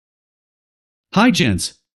Hi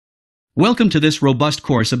gents! Welcome to this robust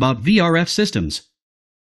course about VRF systems.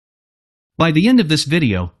 By the end of this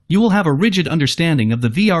video, you will have a rigid understanding of the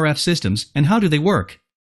VRF systems and how do they work.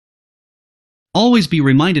 Always be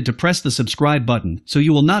reminded to press the subscribe button so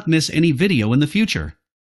you will not miss any video in the future.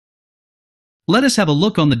 Let us have a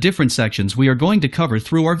look on the different sections we are going to cover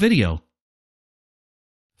through our video.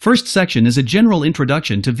 First section is a general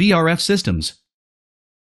introduction to VRF systems.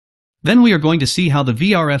 Then we are going to see how the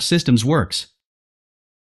VRF systems works.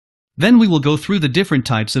 Then we will go through the different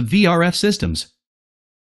types of VRF systems.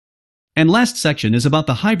 And last section is about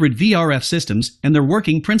the hybrid VRF systems and their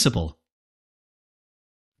working principle.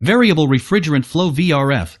 Variable refrigerant flow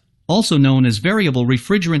VRF, also known as variable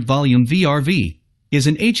refrigerant volume VRV, is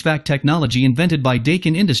an HVAC technology invented by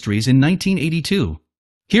Daikin Industries in 1982.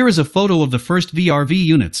 Here is a photo of the first VRV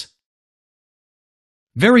units.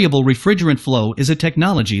 Variable refrigerant flow is a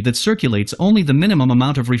technology that circulates only the minimum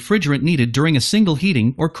amount of refrigerant needed during a single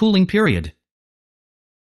heating or cooling period.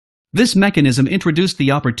 This mechanism introduced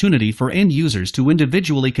the opportunity for end users to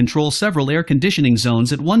individually control several air conditioning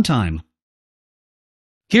zones at one time.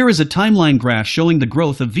 Here is a timeline graph showing the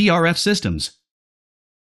growth of VRF systems.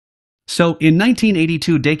 So, in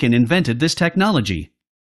 1982 Daikin invented this technology.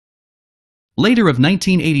 Later of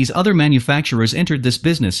 1980s other manufacturers entered this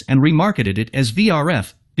business and remarketed it as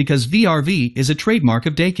VRF, because VRV is a trademark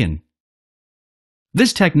of Daikin.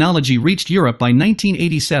 This technology reached Europe by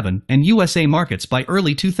 1987 and USA markets by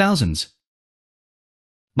early 2000s.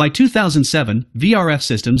 By 2007, VRF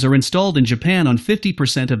systems are installed in Japan on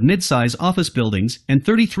 50% of mid-size office buildings and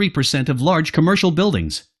 33% of large commercial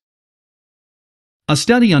buildings. A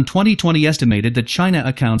study on 2020 estimated that China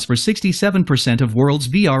accounts for 67% of world's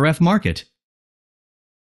VRF market.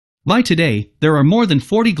 By today, there are more than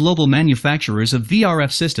 40 global manufacturers of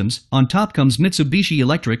VRF systems, on top comes Mitsubishi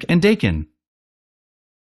Electric and Daikin.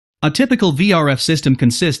 A typical VRF system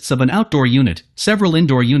consists of an outdoor unit, several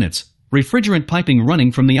indoor units, refrigerant piping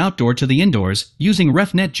running from the outdoor to the indoors, using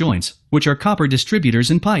ref net joints, which are copper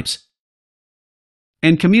distributors and pipes,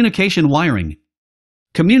 and communication wiring.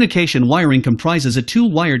 Communication wiring comprises a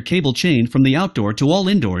two-wired cable chain from the outdoor to all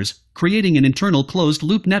indoors, creating an internal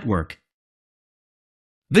closed-loop network.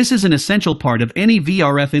 This is an essential part of any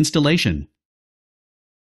VRF installation.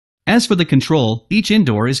 As for the control, each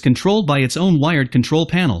indoor is controlled by its own wired control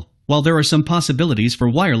panel, while there are some possibilities for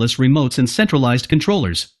wireless remotes and centralized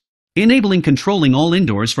controllers, enabling controlling all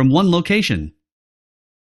indoors from one location.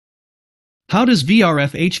 How does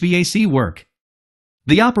VRF HVAC work?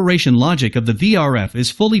 The operation logic of the VRF is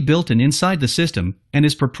fully built-in inside the system and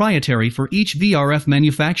is proprietary for each VRF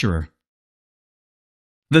manufacturer.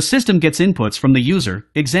 The system gets inputs from the user,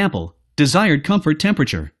 example, desired comfort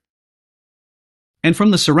temperature, and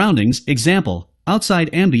from the surroundings, example, outside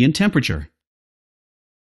ambient temperature.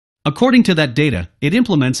 According to that data, it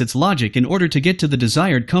implements its logic in order to get to the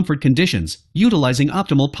desired comfort conditions, utilizing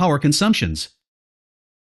optimal power consumptions.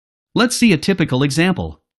 Let's see a typical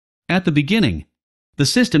example. At the beginning, the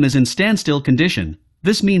system is in standstill condition.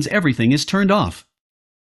 This means everything is turned off.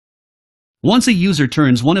 Once a user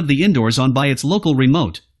turns one of the indoors on by its local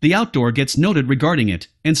remote, the outdoor gets noted regarding it,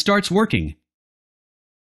 and starts working.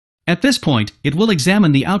 At this point, it will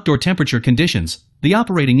examine the outdoor temperature conditions, the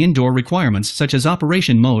operating indoor requirements such as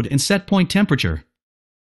operation mode and set point temperature,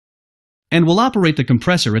 and will operate the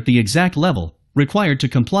compressor at the exact level required to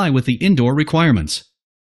comply with the indoor requirements.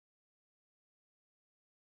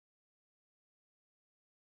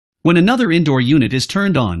 When another indoor unit is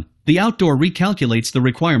turned on, the outdoor recalculates the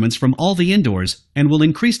requirements from all the indoors and will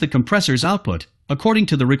increase the compressor's output according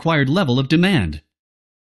to the required level of demand.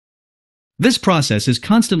 This process is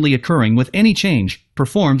constantly occurring with any change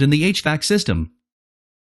performed in the HVAC system.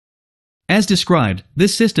 As described,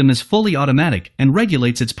 this system is fully automatic and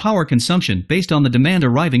regulates its power consumption based on the demand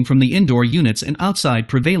arriving from the indoor units and outside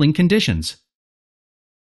prevailing conditions.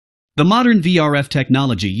 The modern VRF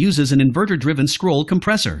technology uses an inverter-driven scroll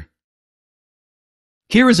compressor.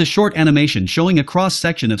 Here is a short animation showing a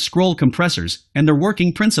cross-section of scroll compressors and their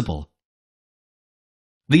working principle.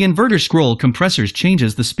 The inverter scroll compressors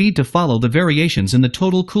changes the speed to follow the variations in the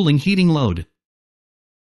total cooling heating load.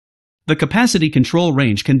 The capacity control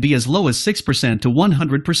range can be as low as 6% to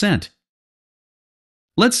 100%.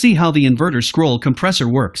 Let's see how the inverter scroll compressor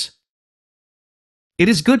works. It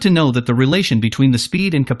is good to know that the relation between the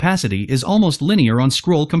speed and capacity is almost linear on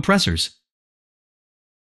scroll compressors.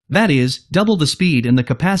 That is, double the speed and the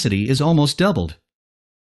capacity is almost doubled.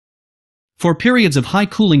 For periods of high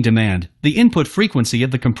cooling demand, the input frequency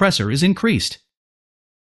of the compressor is increased.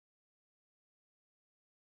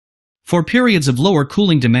 For periods of lower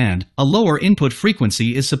cooling demand, a lower input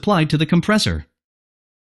frequency is supplied to the compressor.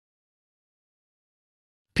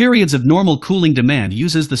 periods of normal cooling demand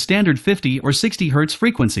uses the standard 50 or 60 Hz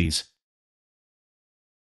frequencies.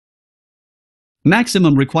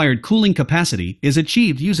 Maximum required cooling capacity is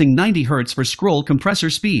achieved using 90 Hz for scroll compressor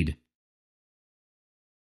speed.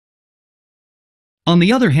 On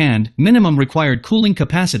the other hand, minimum required cooling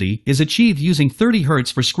capacity is achieved using 30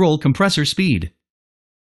 Hz for scroll compressor speed.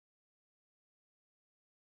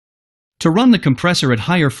 To run the compressor at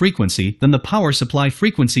higher frequency than the power supply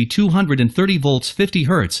frequency 230 volts 50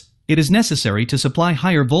 Hz, it is necessary to supply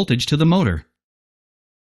higher voltage to the motor.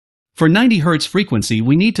 For 90 Hz frequency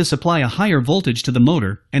we need to supply a higher voltage to the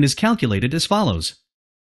motor and is calculated as follows.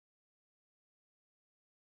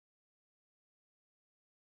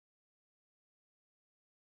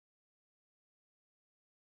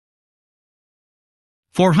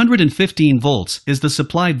 "415 volts is the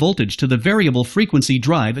supply voltage to the variable frequency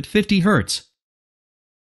drive at 50 Hz.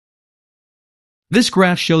 This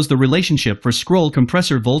graph shows the relationship for scroll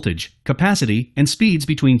compressor voltage, capacity, and speeds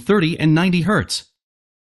between 30 and 90 Hz.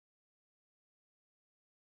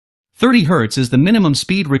 30 Hz is the minimum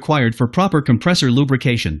speed required for proper compressor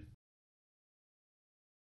lubrication,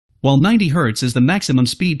 while 90 Hz is the maximum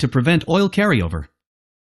speed to prevent oil carryover.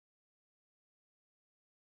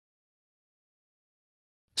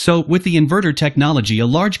 So, with the inverter technology, a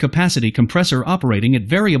large capacity compressor operating at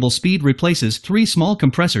variable speed replaces 3 small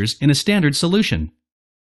compressors in a standard solution.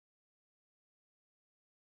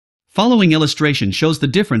 Following illustration shows the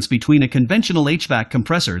difference between a conventional HVAC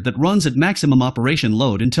compressor that runs at maximum operation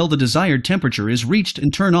load until the desired temperature is reached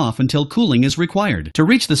and turn off until cooling is required to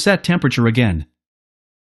reach the set temperature again.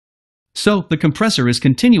 So, the compressor is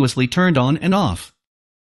continuously turned on and off.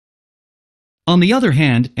 On the other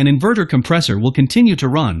hand, an inverter compressor will continue to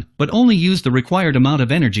run, but only use the required amount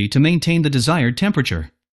of energy to maintain the desired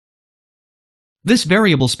temperature. This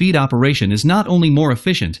variable speed operation is not only more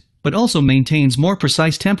efficient, but also maintains more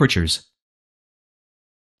precise temperatures.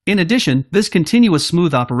 In addition, this continuous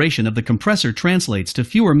smooth operation of the compressor translates to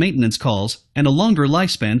fewer maintenance calls and a longer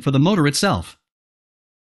lifespan for the motor itself.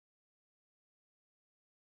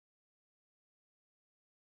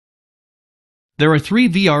 There are 3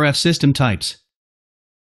 VRF system types.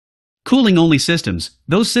 Cooling-only systems.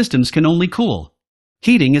 Those systems can only cool.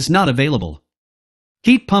 Heating is not available.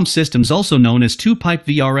 Heat pump systems, also known as two-pipe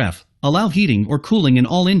VRF, allow heating or cooling in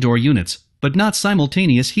all indoor units, but not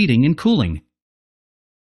simultaneous heating and cooling.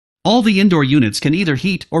 All the indoor units can either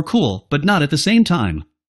heat or cool, but not at the same time.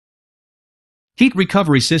 Heat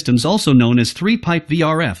recovery systems, also known as three-pipe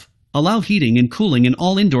VRF, allow heating and cooling in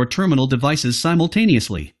all indoor terminal devices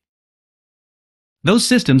simultaneously. Those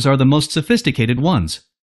systems are the most sophisticated ones.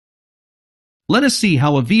 Let us see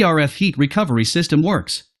how a VRF heat recovery system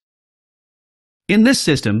works. In this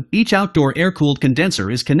system, each outdoor air-cooled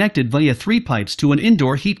condenser is connected via 3 pipes to an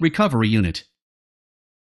indoor heat recovery unit.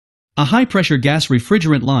 A high-pressure gas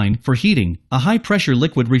refrigerant line for heating, a high-pressure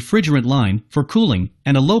liquid refrigerant line for cooling,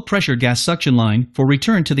 and a low-pressure gas suction line for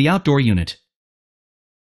return to the outdoor unit.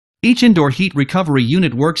 Each indoor heat recovery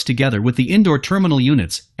unit works together with the indoor terminal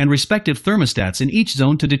units and respective thermostats in each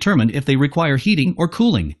zone to determine if they require heating or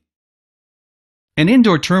cooling. An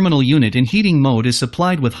indoor terminal unit in heating mode is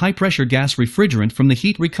supplied with high-pressure gas refrigerant from the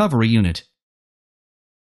heat recovery unit.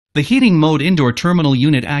 The heating mode indoor terminal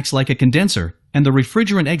unit acts like a condenser, and the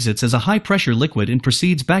refrigerant exits as a high-pressure liquid and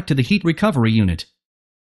proceeds back to the heat recovery unit.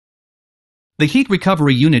 The heat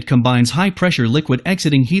recovery unit combines high-pressure liquid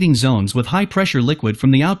exiting heating zones with high-pressure liquid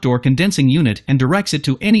from the outdoor condensing unit and directs it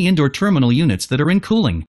to any indoor terminal units that are in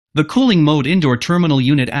cooling. The cooling mode indoor terminal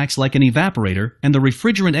unit acts like an evaporator, and the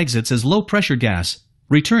refrigerant exits as low-pressure gas,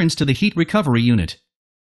 returns to the heat recovery unit,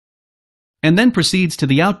 and then proceeds to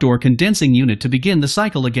the outdoor condensing unit to begin the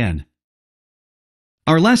cycle again.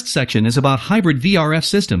 Our last section is about hybrid VRF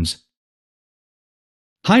systems.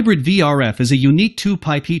 Hybrid VRF is a unique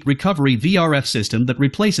 2-pipe heat recovery VRF system that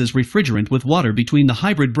replaces refrigerant with water between the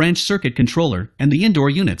hybrid branch circuit controller and the indoor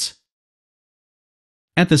units.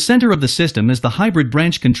 At the center of the system is the hybrid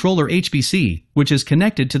branch controller HBC, which is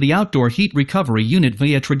connected to the outdoor heat recovery unit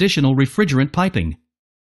via traditional refrigerant piping.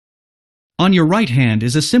 On your right hand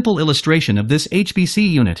is a simple illustration of this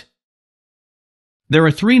HBC unit. There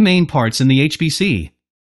are 3 main parts in the HBC.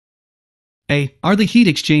 A are the heat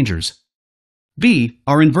exchangers. B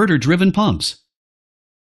are inverter-driven pumps.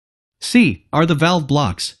 C are the valve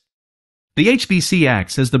blocks. The HBC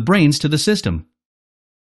acts as the brains to the system.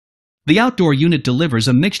 The outdoor unit delivers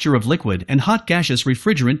a mixture of liquid and hot gaseous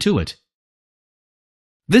refrigerant to it.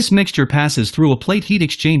 This mixture passes through a plate heat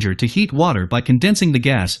exchanger to heat water by condensing the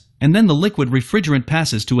gas, and then the liquid refrigerant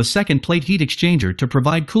passes to a second plate heat exchanger to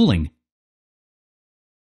provide cooling.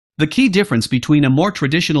 The key difference between a more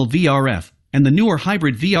traditional VRF and the newer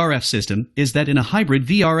hybrid VRF system is that in a hybrid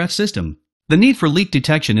VRF system, the need for leak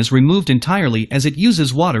detection is removed entirely as it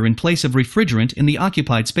uses water in place of refrigerant in the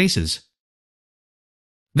occupied spaces.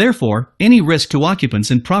 Therefore, any risk to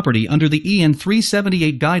occupants and property under the EN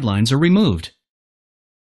 378 guidelines are removed.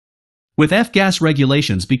 With F-gas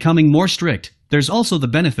regulations becoming more strict, there's also the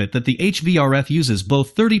benefit that the HVRF uses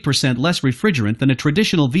both 30% less refrigerant than a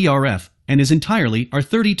traditional VRF and is entirely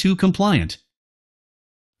R32 compliant.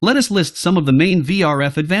 Let us list some of the main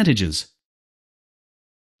VRF advantages.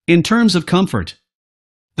 In terms of comfort,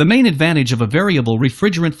 the main advantage of a variable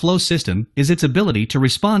refrigerant flow system is its ability to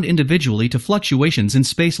respond individually to fluctuations in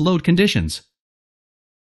space load conditions.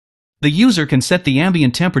 The user can set the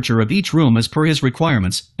ambient temperature of each room as per his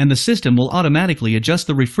requirements, and the system will automatically adjust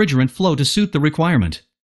the refrigerant flow to suit the requirement.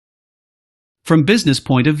 From business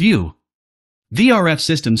point of view, VRF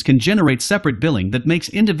systems can generate separate billing that makes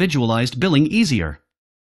individualized billing easier.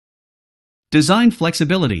 Design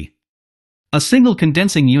flexibility. A single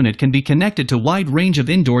condensing unit can be connected to a wide range of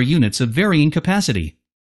indoor units of varying capacity.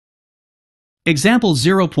 Example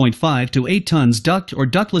 0.5 to 8 tons duct or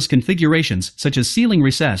ductless configurations such as ceiling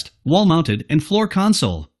recessed, wall-mounted, and floor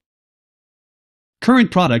console.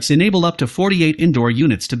 Current products enable up to 48 indoor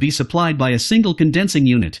units to be supplied by a single condensing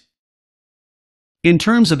unit. In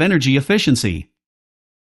terms of energy efficiency,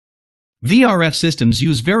 VRF systems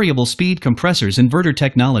use variable speed compressors inverter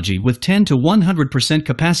technology with 10 to 100%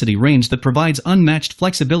 capacity range that provides unmatched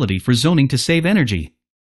flexibility for zoning to save energy.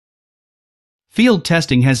 Field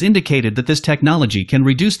testing has indicated that this technology can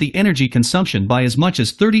reduce the energy consumption by as much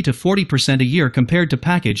as 30 to 40% a year compared to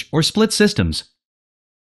package or split systems.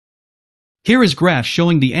 Here is graph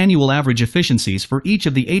showing the annual average efficiencies for each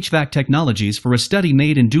of the HVAC technologies for a study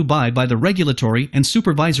made in Dubai by the Regulatory and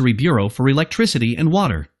Supervisory Bureau for Electricity and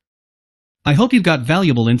Water. I hope you got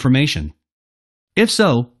valuable information. If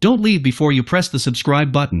so, don't leave before you press the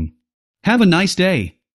subscribe button. Have a nice day.